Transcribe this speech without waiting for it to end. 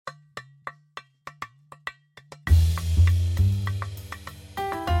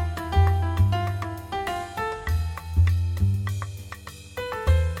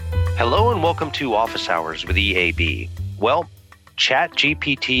Hello and welcome to Office Hours with EAB. Well,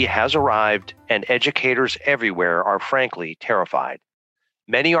 ChatGPT has arrived and educators everywhere are frankly terrified.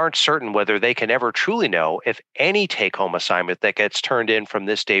 Many aren't certain whether they can ever truly know if any take-home assignment that gets turned in from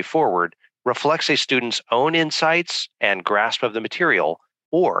this day forward reflects a student's own insights and grasp of the material,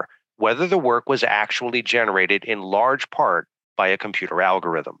 or whether the work was actually generated in large part by a computer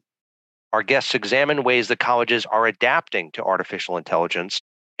algorithm. Our guests examine ways that colleges are adapting to artificial intelligence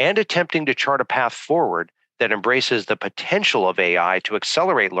and attempting to chart a path forward that embraces the potential of AI to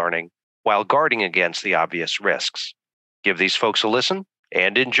accelerate learning while guarding against the obvious risks. Give these folks a listen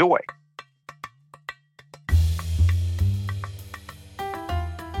and enjoy.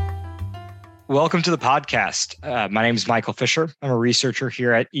 Welcome to the podcast. My name is Michael Fisher. I'm a researcher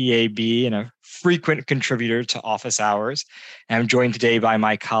here at EAB and a frequent contributor to Office Hours. And I'm joined today by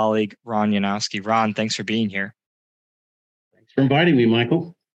my colleague, Ron Yanowski. Ron, thanks for being here. Thanks for inviting me,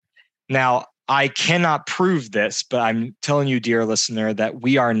 Michael. Now, I cannot prove this, but I'm telling you, dear listener, that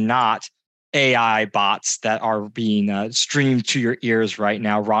we are not AI bots that are being streamed to your ears right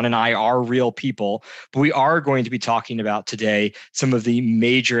now. Ron and I are real people, but we are going to be talking about today some of the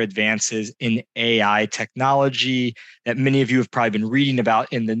major advances in AI technology that many of you have probably been reading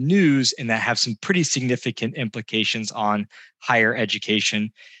about in the news and that have some pretty significant implications on higher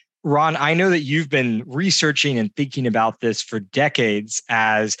education. Ron, I know that you've been researching and thinking about this for decades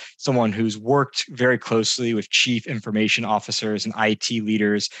as someone who's worked very closely with chief information officers and IT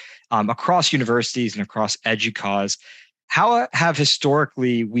leaders across universities and across EDUCAUSE. How have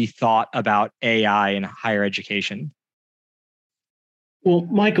historically we thought about AI in higher education? Well,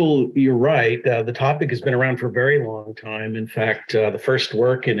 Michael, you're right. The topic has been around for a very long time. In fact, the first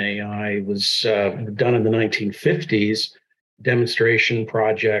work in AI was done in the 1950s. Demonstration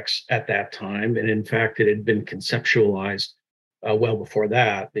projects at that time. And in fact, it had been conceptualized well before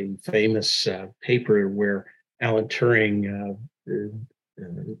that. The famous paper where Alan Turing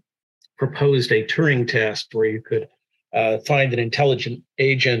proposed a Turing test where you could find an intelligent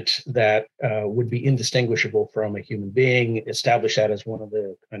agent that would be indistinguishable from a human being, establish that as one of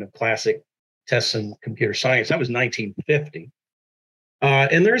the kind of classic tests in computer science. That was 1950.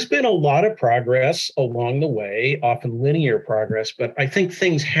 And there's been a lot of progress along the way, often linear progress, but I think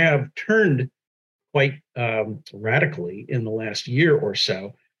things have turned quite radically in the last year or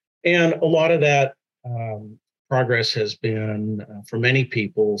so. And a lot of that progress has been, for many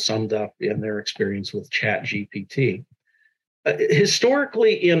people, summed up in their experience with ChatGPT.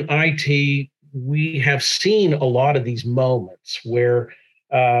 Historically in IT, we have seen a lot of these moments where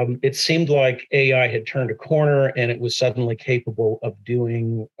it seemed like AI had turned a corner and it was suddenly capable of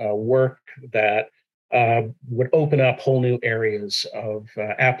doing work that would open up whole new areas of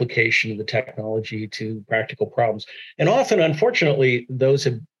application of the technology to practical problems. And often, unfortunately, those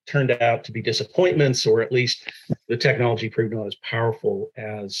have turned out to be disappointments, or at least the technology proved not as powerful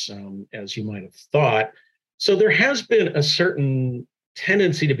as you might have thought. So there has been a certain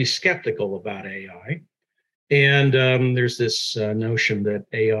tendency to be skeptical about AI. And there's this notion that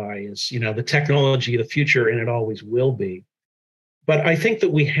AI is, the technology of the future, and it always will be. But I think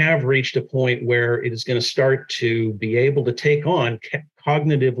that we have reached a point where it is going to start to be able to take on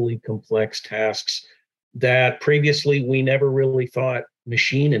cognitively complex tasks that previously we never really thought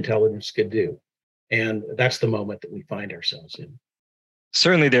machine intelligence could do. And that's the moment that we find ourselves in.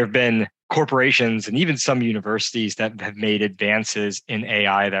 Certainly, there have been corporations and even some universities that have made advances in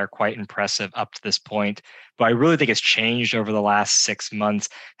AI that are quite impressive up to this point. But I really think it's changed over the last 6 months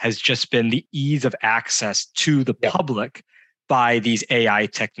has just been the ease of access to the public by these AI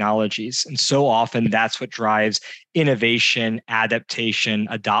technologies. And so often that's what drives innovation, adaptation,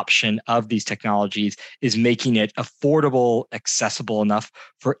 adoption of these technologies is making it affordable, accessible enough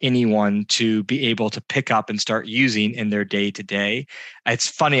for anyone to be able to pick up and start using in their day-to-day. It's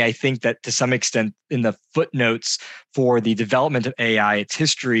funny, I think that to some extent in the footnotes for the development of AI, its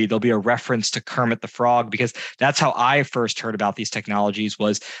history, there'll be a reference to Kermit the Frog, because that's how I first heard about these technologies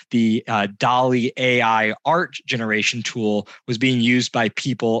was the DALL-E AI art generation tool was being used by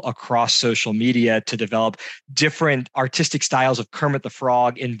people across social media to develop different artistic styles of Kermit the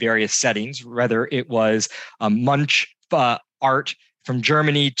Frog in various settings, whether it was Munch art from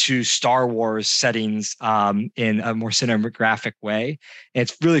Germany to Star Wars settings in a more cinematographic way. And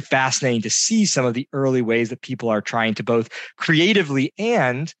it's really fascinating to see some of the early ways that people are trying to both creatively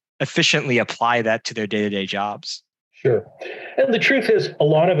and efficiently apply that to their day-to-day jobs. Sure. And the truth is, a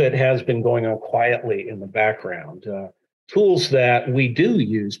lot of it has been going on quietly in the background. Tools that we do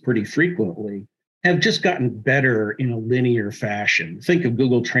use pretty frequently have just gotten better in a linear fashion. Think of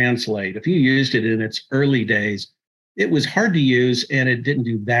Google Translate. If you used it in its early days, it was hard to use and it didn't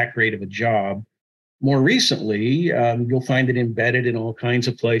do that great of a job. More recently, you'll find it embedded in all kinds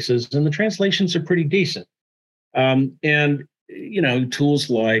of places, and the translations are pretty decent. And tools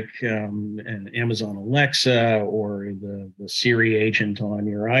like an Amazon Alexa or the Siri agent on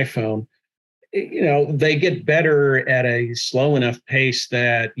your iPhone, they get better at a slow enough pace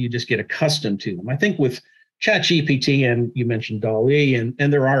that you just get accustomed to them. I think with ChatGPT, and you mentioned DALL-E,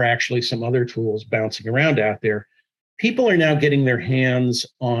 and there are actually some other tools bouncing around out there, people are now getting their hands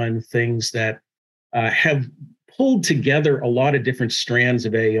on things that have pulled together a lot of different strands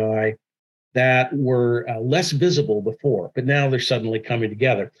of AI that were less visible before, but now they're suddenly coming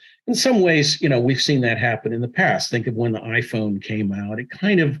together. In some ways, we've seen that happen in the past. Think of when the iPhone came out. It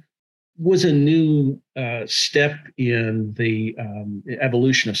kind of was a new step in the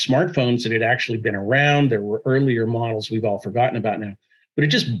evolution of smartphones that had actually been around. There were earlier models we've all forgotten about now, but it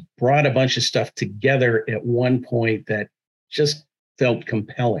just brought a bunch of stuff together at one point that just felt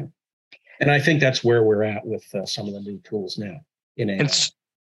compelling. And I think that's where we're at with some of the new tools now in AI.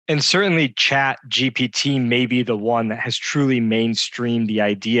 And certainly Chat GPT may be the one that has truly mainstreamed the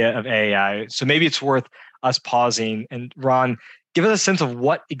idea of AI. So maybe it's worth us pausing. And Ron, give us a sense of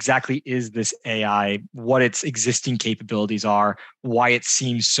what exactly is this AI, what its existing capabilities are, why it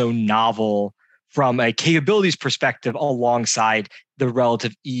seems so novel from a capabilities perspective alongside the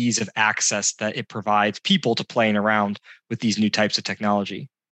relative ease of access that it provides people to playing around with these new types of technology.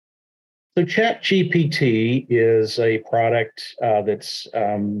 So ChatGPT is a product that's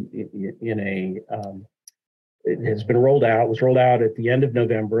it has been rolled out. It was rolled out at the end of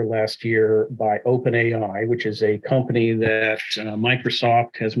November last year by OpenAI, which is a company that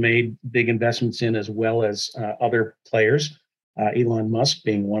Microsoft has made big investments in, as well as other players, Elon Musk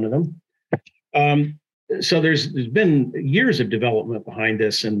being one of them. So there's been years of development behind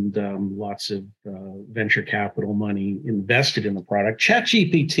this and lots of venture capital money invested in the product.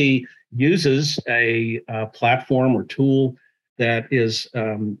 ChatGPT uses a platform or tool that is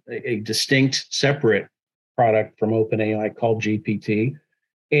a distinct, separate product from OpenAI called GPT.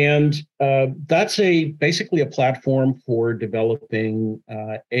 And that's basically a platform for developing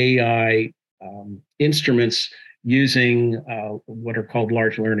AI instruments using what are called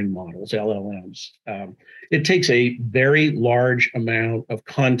large learning models, LLMs. It takes a very large amount of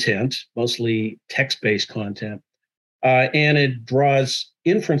content, mostly text-based content, and it draws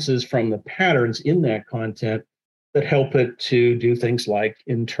inferences from the patterns in that content that help it to do things like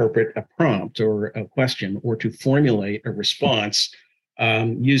interpret a prompt or a question, or to formulate a response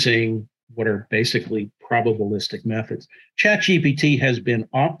using what are basically probabilistic methods. ChatGPT has been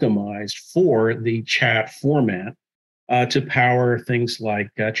optimized for the chat format to power things like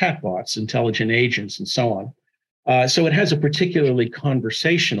chatbots, intelligent agents, and so on. So it has a particularly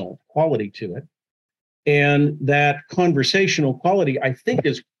conversational quality to it. And that conversational quality, I think,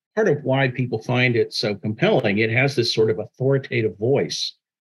 is part of why people find it so compelling. It has this sort of authoritative voice,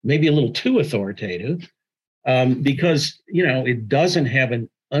 maybe a little too authoritative, because it doesn't have an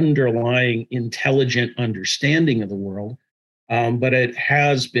underlying intelligent understanding of the world, but it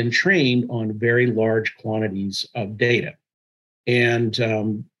has been trained on very large quantities of data.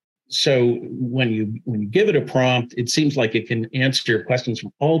 And so when you give it a prompt, it seems like it can answer questions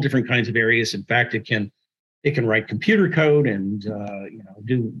from all different kinds of areas. In fact, it can write computer code and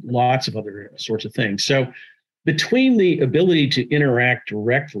do lots of other sorts of things. So between the ability to interact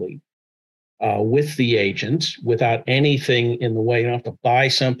directly with the agent without anything in the way, you don't have to buy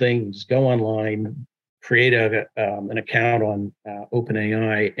something, just go online, create an account on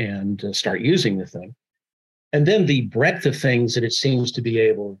OpenAI and start using the thing. And then the breadth of things that it seems to be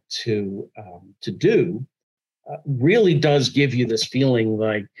able to do really does give you this feeling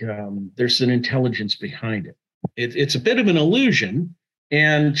like there's an intelligence behind it. It's a bit of an illusion,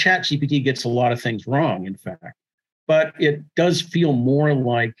 and ChatGPT gets a lot of things wrong, in fact, but it does feel more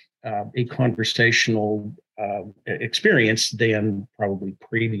like a conversational experience than probably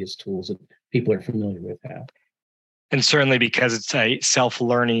previous tools that people are familiar with have. And certainly because it's a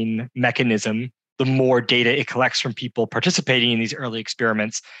self-learning mechanism, the more data it collects from people participating in these early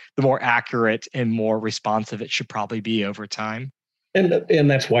experiments, the more accurate and more responsive it should probably be over time. And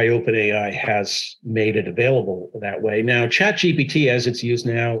that's why OpenAI has made it available that way. Now, ChatGPT, as it's used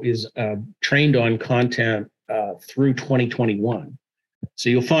now, is trained on content through 2021. So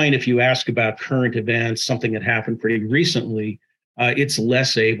you'll find if you ask about current events, something that happened pretty recently, it's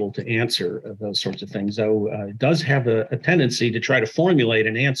less able to answer those sorts of things, though it does have a tendency to try to formulate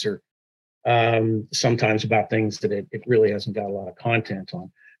an answer sometimes about things that it really hasn't got a lot of content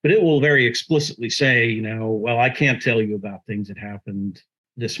on. But it will very explicitly say, well, I can't tell you about things that happened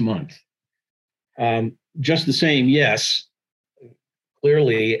this month. Just the same, yes.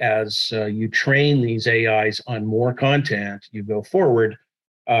 Clearly, as you train these AIs on more content, you go forward,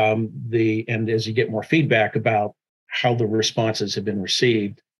 and as you get more feedback about how the responses have been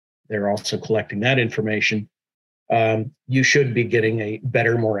received, they're also collecting that information. You should be getting a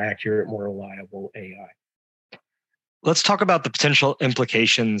better, more accurate, more reliable AI. Let's talk about the potential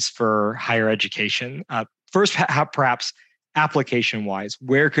implications for higher education. First, perhaps application-wise,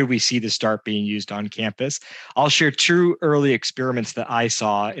 where could we see this start being used on campus? I'll share two early experiments that I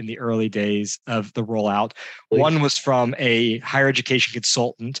saw in the early days of the rollout. Please. One was from a higher education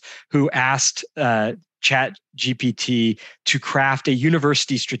consultant who asked ChatGPT to craft a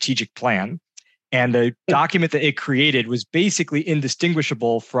university strategic plan. And the document that it created was basically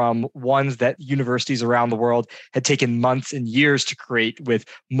indistinguishable from ones that universities around the world had taken months and years to create with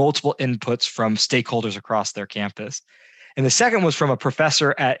multiple inputs from stakeholders across their campus. And the second was from a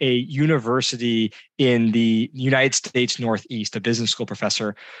professor at a university in the United States Northeast, a business school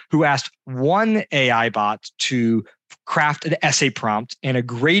professor, who asked one AI bot to craft an essay prompt and a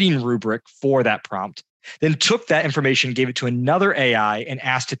grading rubric for that prompt. Then took that information, gave it to another AI, and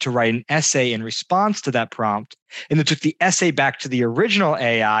asked it to write an essay in response to that prompt. And then took the essay back to the original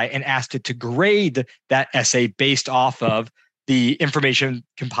AI and asked it to grade that essay based off of the information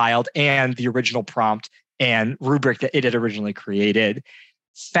compiled and the original prompt and rubric that it had originally created.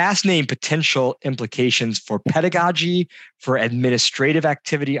 Fascinating potential implications for pedagogy, for administrative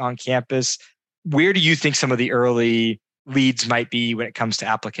activity on campus. Where do you think some of the early leads might be when it comes to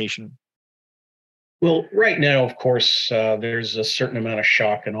application? Well, right now, of course, there's a certain amount of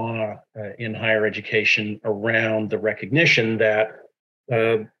shock and awe in higher education around the recognition that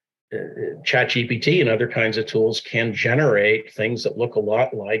ChatGPT and other kinds of tools can generate things that look a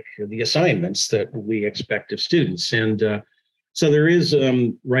lot like the assignments that we expect of students. And so there is,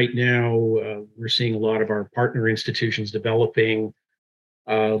 right now, we're seeing a lot of our partner institutions developing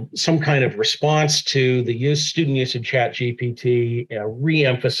some kind of response to the student use of ChatGPT,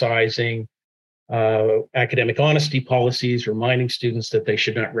 re-emphasizing academic honesty policies, reminding students that they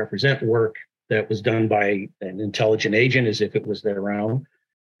should not represent work that was done by an intelligent agent as if it was their own.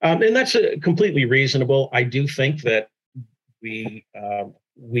 And that's completely reasonable. I do think that we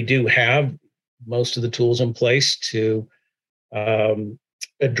do have most of the tools in place to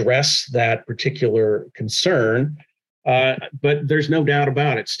address that particular concern. But there's no doubt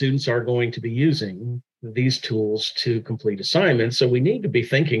about it. Students are going to be using these tools to complete assignments. So we need to be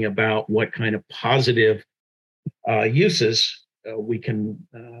thinking about what kind of positive uses we can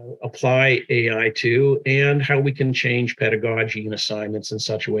apply AI to, and how we can change pedagogy and assignments in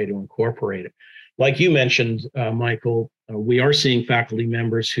such a way to incorporate it. Like you mentioned, Michael, we are seeing faculty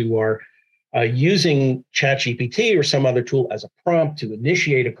members who are using ChatGPT or some other tool as a prompt to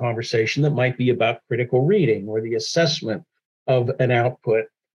initiate a conversation that might be about critical reading or the assessment of an output.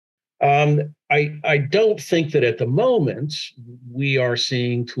 I don't think that at the moment we are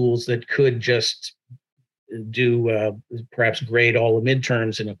seeing tools that could just do perhaps grade all the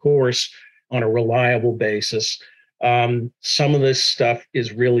midterms in a course on a reliable basis. Some of this stuff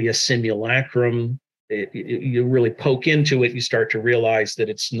is really a simulacrum. You really poke into it, you start to realize that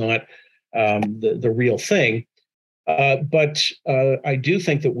it's not the real thing. But I do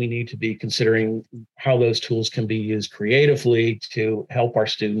think that we need to be considering how those tools can be used creatively to help our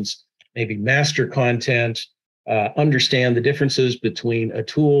students maybe master content, understand the differences between a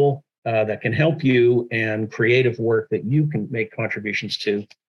tool that can help you and creative work that you can make contributions to,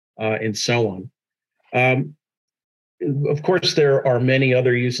 and so on. Of course, there are many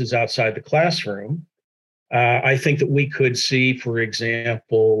other uses outside the classroom. I think that we could see, for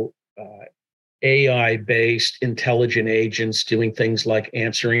example, AI-based intelligent agents doing things like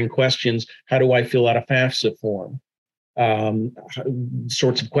answering questions. How do I fill out a FAFSA form?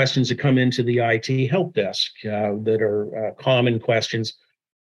 Sorts of questions that come into the IT help desk that are common questions.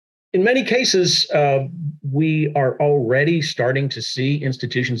 In many cases, we are already starting to see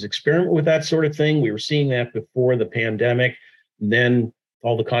institutions experiment with that sort of thing. We were seeing that before the pandemic. And then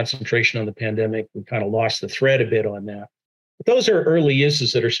all the concentration on the pandemic, we kind of lost the thread a bit on that. But those are early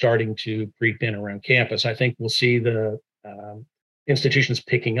uses that are starting to creep in around campus. I think we'll see the institutions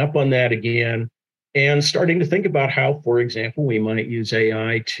picking up on that again and starting to think about how, for example, we might use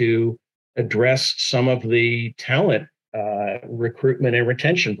AI to address some of the talent recruitment and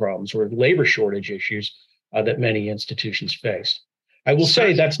retention problems or labor shortage issues that many institutions face. I will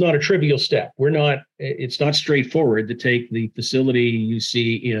say that's not a trivial step. It's not straightforward to take the facility you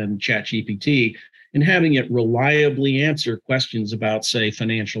see in ChatGPT and having it reliably answer questions about, say,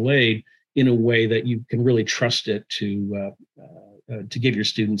 financial aid in a way that you can really trust it to give your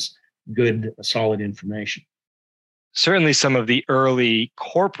students good, solid information. Certainly some of the early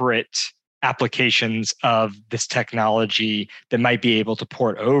corporate applications of this technology that might be able to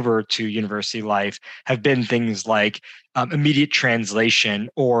port over to university life have been things like immediate translation,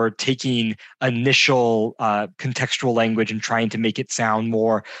 or taking initial contextual language and trying to make it sound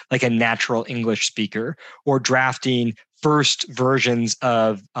more like a natural English speaker, or drafting first versions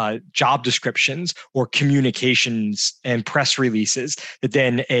of job descriptions or communications and press releases that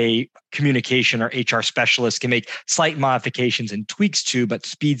then a communication or HR specialist can make slight modifications and tweaks to, but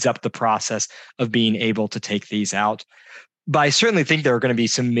speeds up the process of being able to take these out. But I certainly think there are going to be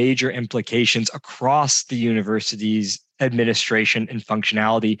some major implications across the university's administration and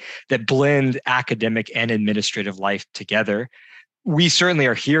functionality that blend academic and administrative life together. We certainly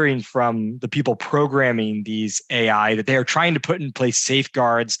are hearing from the people programming these AI that they are trying to put in place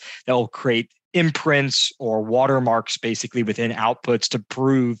safeguards that will create imprints or watermarks basically within outputs to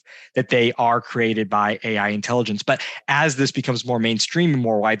prove that they are created by AI intelligence. But as this becomes more mainstream and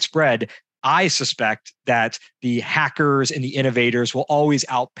more widespread, I suspect that the hackers and the innovators will always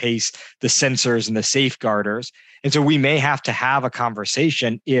outpace the censors and the safeguarders. And so we may have to have a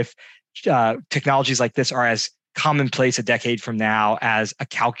conversation if technologies like this are as commonplace a decade from now as a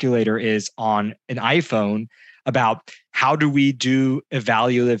calculator is on an iPhone, about how do we do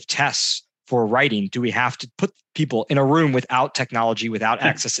evaluative tests for writing? Do we have to put people in a room without technology, without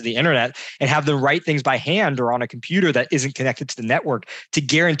access to the internet, and have them write things by hand or on a computer that isn't connected to the network to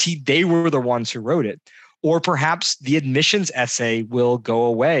guarantee they were the ones who wrote it? Or perhaps the admissions essay will go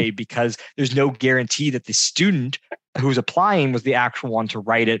away because there's no guarantee that the student who's applying was the actual one to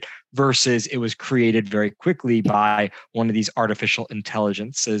write it, versus it was created very quickly by one of these artificial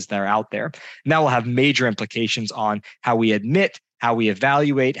intelligences that are out there. And that will have major implications on how we admit, how we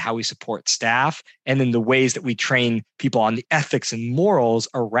evaluate, how we support staff, and then the ways that we train people on the ethics and morals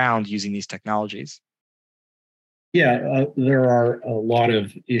around using these technologies. Yeah, there are a lot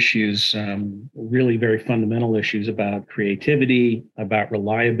of issues, really very fundamental issues about creativity, about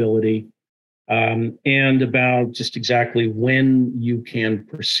reliability, and about just exactly when you can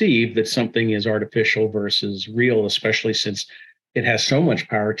perceive that something is artificial versus real, especially since it has so much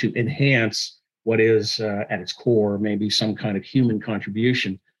power to enhance what is at its core, maybe some kind of human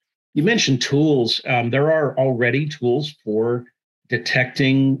contribution. You mentioned tools. There are already tools for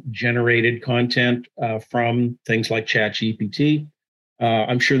detecting generated content from things like ChatGPT.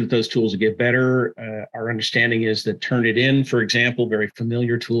 I'm sure that those tools will get better. Our understanding is that Turnitin, for example, very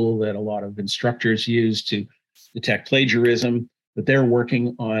familiar tool that a lot of instructors use to detect plagiarism, but they're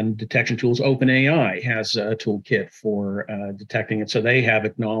working on detection tools. OpenAI has a toolkit for detecting it. So they have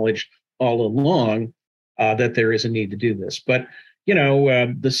acknowledged all along that there is a need to do this. But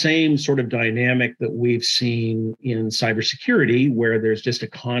the same sort of dynamic that we've seen in cybersecurity, where there's just a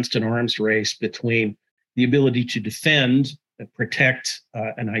constant arms race between the ability to defend, protect,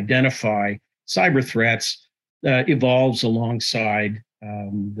 and identify cyber threats, evolves alongside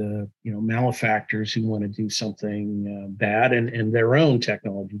the malefactors who want to do something bad, and their own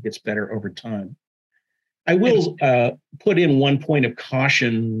technology gets better over time. I will put in one point of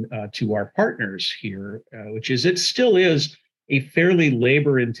caution to our partners here, which is it still is a fairly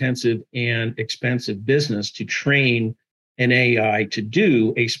labor-intensive and expensive business to train an AI to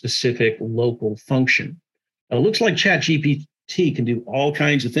do a specific local function. It looks like ChatGPT can do all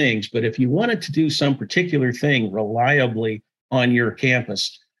kinds of things, but if you wanted to do some particular thing reliably on your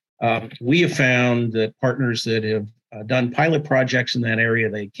campus, we have found that partners that have done pilot projects in that area,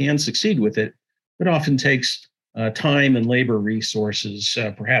 they can succeed with it. It often takes time and labor resources,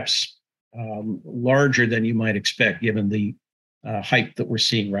 perhaps larger than you might expect, given the hype that we're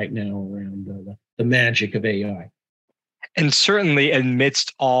seeing right now around the magic of AI. And certainly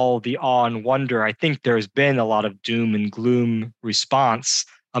amidst all the awe and wonder, I think there's been a lot of doom and gloom response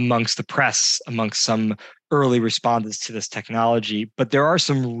amongst the press, amongst some early respondents to this technology. But there are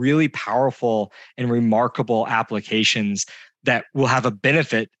some really powerful and remarkable applications that will have a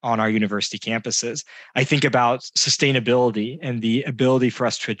benefit on our university campuses. I think about sustainability and the ability for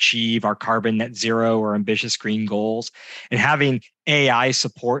us to achieve our carbon net zero or ambitious green goals, and having AI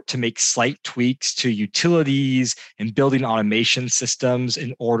support to make slight tweaks to utilities and building automation systems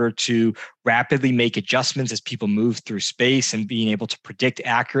in order to rapidly make adjustments as people move through space, and being able to predict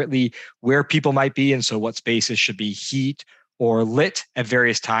accurately where people might be, and so what spaces should be heat or lit at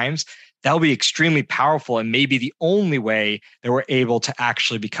various times. That'll be extremely powerful, and maybe the only way that we're able to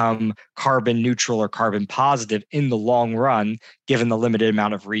actually become carbon neutral or carbon positive in the long run, given the limited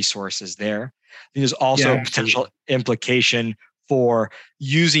amount of resources there. There's also a potential implication for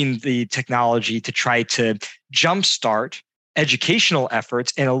using the technology to try to jumpstart educational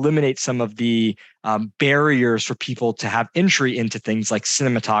efforts and eliminate some of the barriers for people to have entry into things like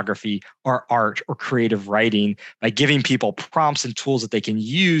cinematography or art or creative writing by giving people prompts and tools that they can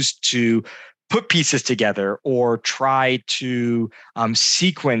use to put pieces together or try to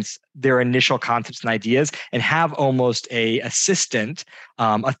sequence their initial concepts and ideas and have almost a assistant,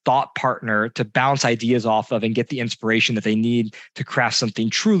 a thought partner to bounce ideas off of and get the inspiration that they need to craft something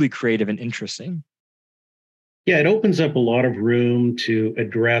truly creative and interesting. Yeah, it opens up a lot of room to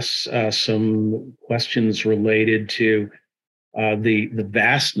address some questions related to the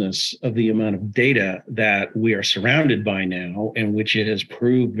vastness of the amount of data that we are surrounded by now, and which it has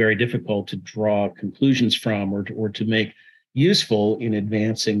proved very difficult to draw conclusions from or to make useful in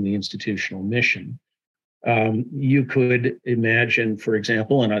advancing the institutional mission. You could imagine, for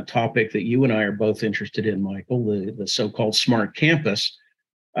example, on a topic that you and I are both interested in, Michael, the so-called smart campus.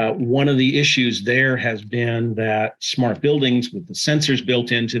 One of the issues there has been that smart buildings with the sensors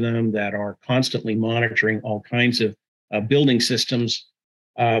built into them that are constantly monitoring all kinds of building systems,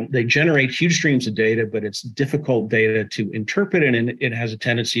 they generate huge streams of data, but it's difficult data to interpret, and it has a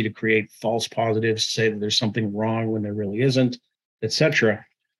tendency to create false positives, say that there's something wrong when there really isn't, et cetera.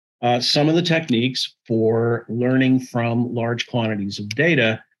 Some of the techniques for learning from large quantities of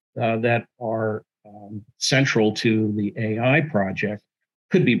data that are central to the AI project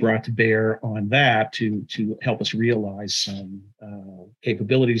could be brought to bear on that to help us realize some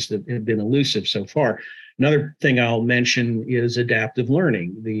capabilities that have been elusive so far. Another thing I'll mention is adaptive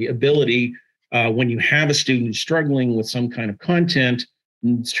learning, the ability when you have a student who's struggling with some kind of content,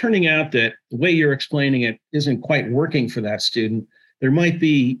 and it's turning out that the way you're explaining it isn't quite working for that student. There might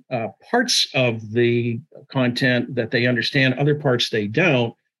be parts of the content that they understand, other parts they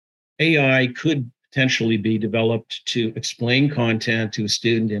don't. AI could potentially be developed to explain content to a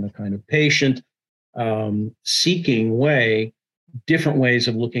student in a kind of patient, seeking way, different ways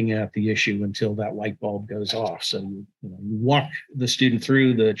of looking at the issue until that light bulb goes off. So you walk the student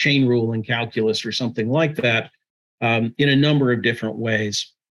through the chain rule in calculus or something like that in a number of different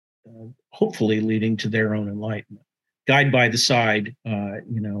ways, hopefully leading to their own enlightenment. Guide by the side,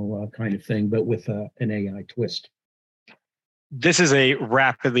 kind of thing, but with an AI twist. This is a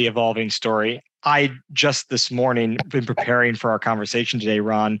rapidly evolving story. I just this morning, been preparing for our conversation today,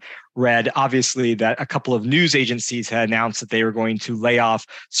 Ron, read obviously that a couple of news agencies had announced that they were going to lay off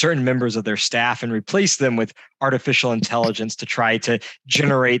certain members of their staff and replace them with artificial intelligence to try to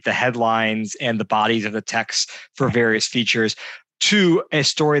generate the headlines and the bodies of the text for various features, to a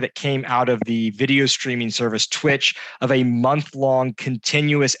story that came out of the video streaming service Twitch of a month-long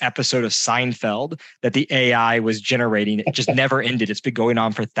continuous episode of Seinfeld that the AI was generating. It just never ended. It's been going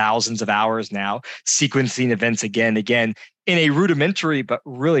on for thousands of hours now, sequencing events again in a rudimentary but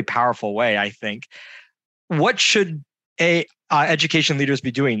really powerful way, I think. What should education leaders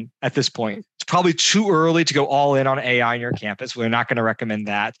be doing at this point? It's probably too early to go all in on AI on your campus. We're not going to recommend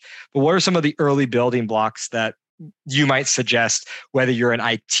that. But what are some of the early building blocks that you might suggest, whether you're an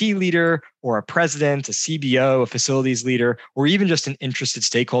IT leader or a president, a CBO, a facilities leader, or even just an interested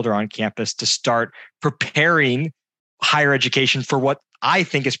stakeholder on campus, to start preparing higher education for what I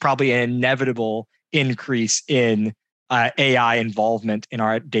think is probably an inevitable increase in AI involvement in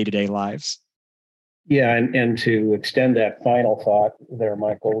our day-to-day lives? Yeah, and to extend that final thought there,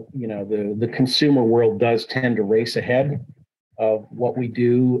 Michael, the consumer world does tend to race ahead of what we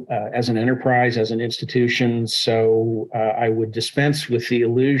do as an enterprise, as an institution. So I would dispense with the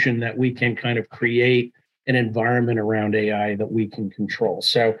illusion that we can kind of create an environment around AI that we can control.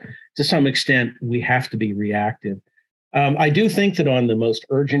 So to some extent, we have to be reactive. I do think that on the most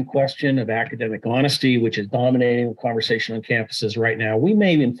urgent question of academic honesty, which is dominating the conversation on campuses right now, we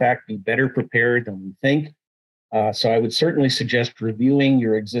may in fact be better prepared than we think. So I would certainly suggest reviewing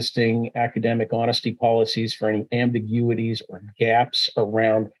your existing academic honesty policies for any ambiguities or gaps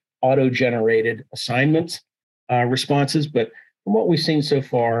around auto-generated assignments responses. But from what we've seen so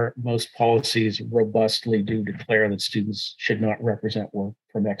far, most policies robustly do declare that students should not represent work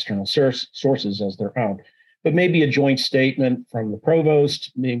from external sources as their own. But maybe a joint statement from the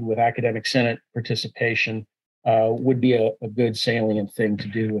provost, maybe with academic senate participation, would be a good salient thing to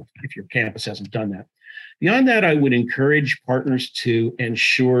do if your campus hasn't done that. Beyond that, I would encourage partners to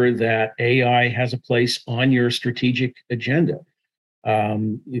ensure that AI has a place on your strategic agenda.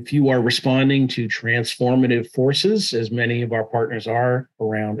 If you are responding to transformative forces, as many of our partners are,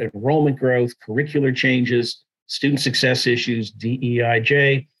 around enrollment growth, curricular changes, student success issues,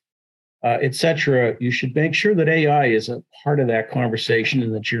 DEIJ, et cetera, you should make sure that AI is a part of that conversation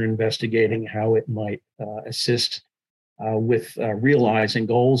and that you're investigating how it might assist with realizing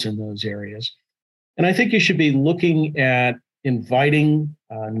goals in those areas. And I think you should be looking at inviting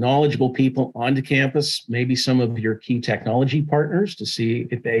knowledgeable people onto campus, maybe some of your key technology partners to see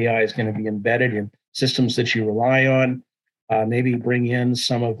if AI is going to be embedded in systems that you rely on. Maybe bring in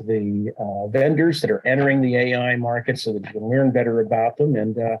some of the vendors that are entering the AI market so that you can learn better about them.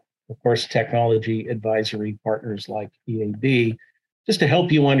 And of course, technology advisory partners like EAB, just to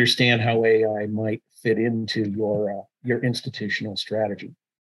help you understand how AI might fit into your institutional strategy.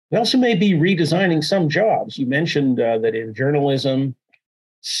 We also may be redesigning some jobs. You mentioned that in journalism,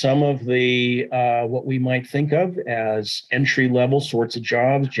 some of the what we might think of as entry-level sorts of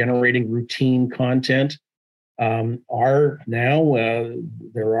jobs, generating routine content, are now,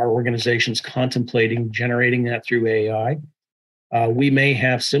 there are organizations contemplating generating that through AI. We may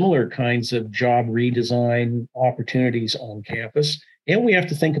have similar kinds of job redesign opportunities on campus, and we have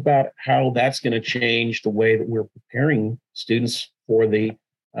to think about how that's going to change the way that we're preparing students for the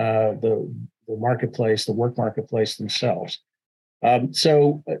marketplace, the work marketplace themselves.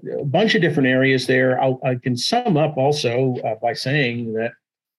 So a bunch of different areas there. I can sum up also by saying that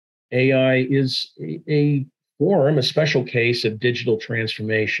AI is a special case of digital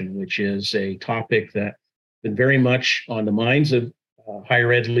transformation, which is a topic that's been very much on the minds of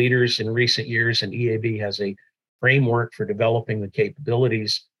higher ed leaders in recent years, and EAB has a framework for developing the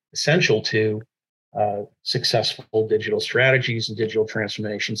capabilities essential to successful digital strategies and digital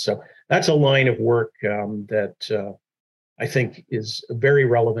transformation. So that's a line of work that I think is very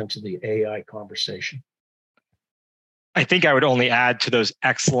relevant to the AI conversation. I think I would only add to those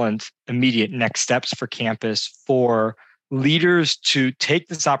excellent immediate next steps for campus for leaders to take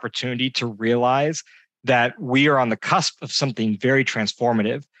this opportunity to realize that we are on the cusp of something very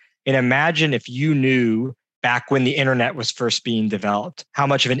transformative. And imagine if you knew back when the internet was first being developed, how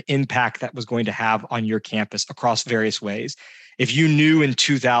much of an impact that was going to have on your campus across various ways. If you knew in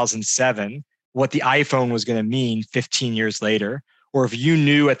 2007 what the iPhone was going to mean 15 years later, or if you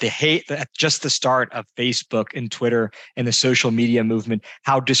knew at just the start of Facebook and Twitter and the social media movement,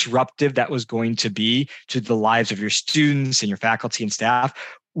 how disruptive that was going to be to the lives of your students and your faculty and staff,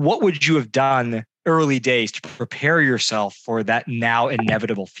 what would you have done early days to prepare yourself for that now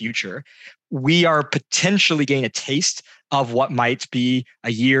inevitable future? We are potentially getting a taste of what might be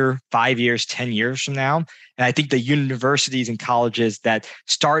a year, 5 years, 10 years from now. And I think the universities and colleges that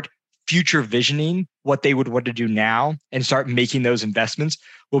start future visioning what they would want to do now and start making those investments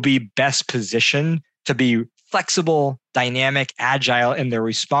will be best positioned to be flexible, dynamic, agile in their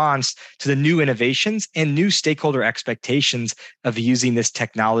response to the new innovations and new stakeholder expectations of using this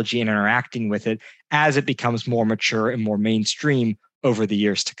technology and interacting with it as it becomes more mature and more mainstream over the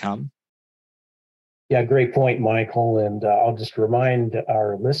years to come. Yeah, great point, Michael. And I'll just remind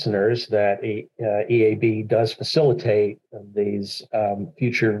our listeners that EAB does facilitate these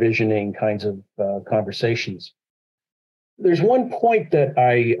future visioning kinds of conversations. There's one point that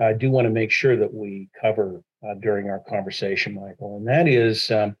I do want to make sure that we cover during our conversation, Michael, and that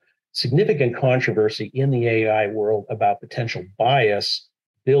is significant controversy in the AI world about potential bias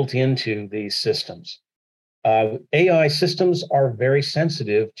built into these systems. AI systems are very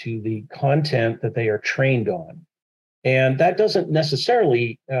sensitive to the content that they are trained on. And that doesn't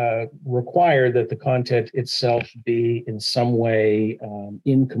necessarily require that the content itself be in some way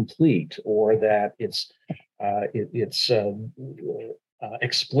incomplete or that it's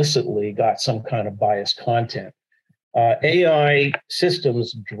explicitly got some kind of biased content. AI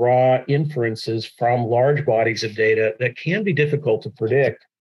systems draw inferences from large bodies of data that can be difficult to predict,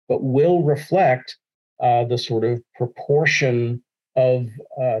 but will reflect the sort of proportion of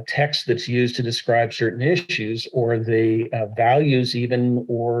text that's used to describe certain issues or the values even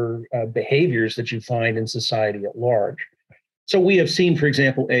or behaviors that you find in society at large. So we have seen, for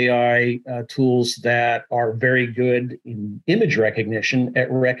example, AI tools that are very good in image recognition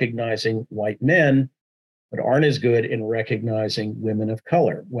at recognizing white men, but aren't as good in recognizing women of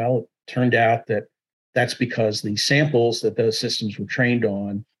color. Well, it turned out that that's because the samples that those systems were trained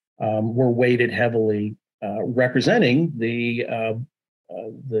on were weighted heavily, representing the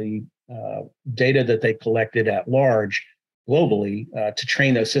data that they collected at large globally to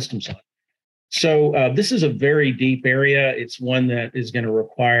train those systems on. So this is a very deep area. It's one that is going to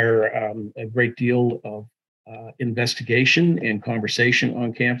require a great deal of investigation and conversation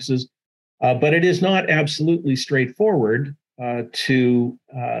on campuses, but it is not absolutely straightforward to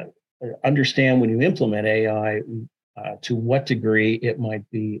understand when you implement AI to what degree it might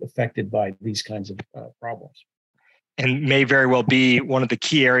be affected by these kinds of problems. And may very well be one of the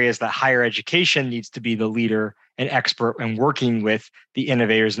key areas that higher education needs to be the leader and expert in working with the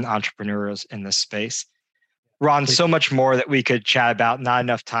innovators and entrepreneurs in this space. Ron, so much more that we could chat about, not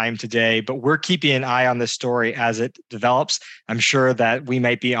enough time today, but we're keeping an eye on this story as it develops. I'm sure that we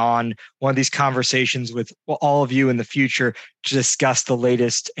might be on one of these conversations with all of you in the future to discuss the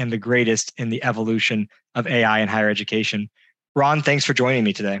latest and the greatest in the evolution of AI in higher education. Ron, thanks for joining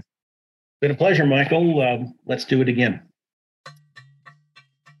me today. Been a pleasure, Michael. Let's do it again.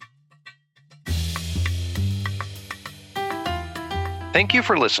 Thank you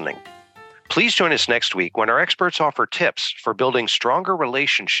for listening. Please join us next week when our experts offer tips for building stronger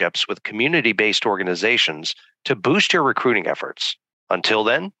relationships with community-based organizations to boost your recruiting efforts. Until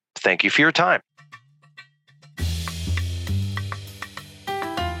then, thank you for your time.